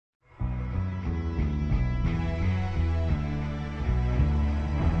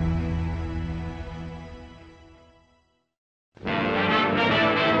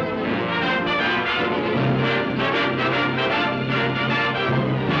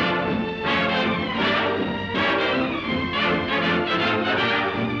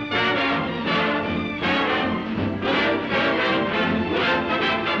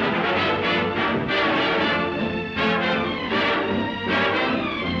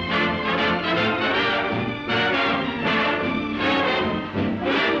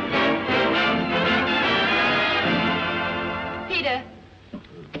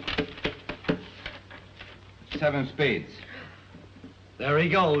7 spades. There he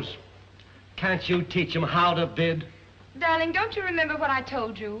goes. Can't you teach him how to bid? Darling, don't you remember what I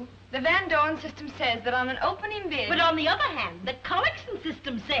told you? The Van Doren system says that on an opening bid... But on the other hand, the Collickson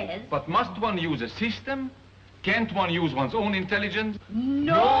system says... But must one use a system? Can't one use one's own intelligence?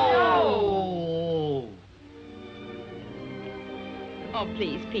 No! Oh,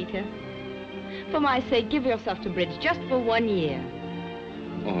 please, Peter. For my sake, give yourself to bridge just for 1 year.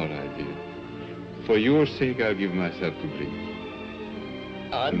 All right, dear. For your sake, I'll give myself to bridge.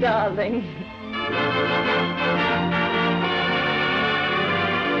 Oh, darling.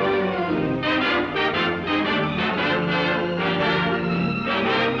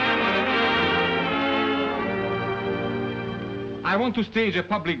 I want to stage a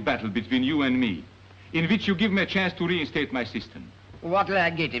public battle between you and me, in which you give me a chance to reinstate my system. What'll I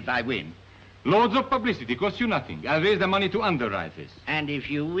get if I win? Loads of publicity, costs you nothing. I'll raise the money to underwrite this. And if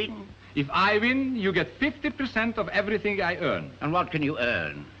you win? If I win, you get 50% of everything I earn. And what can you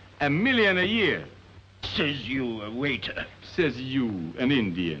earn? $1 million a year. Says you, a waiter. Says you, an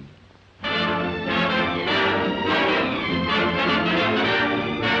Indian.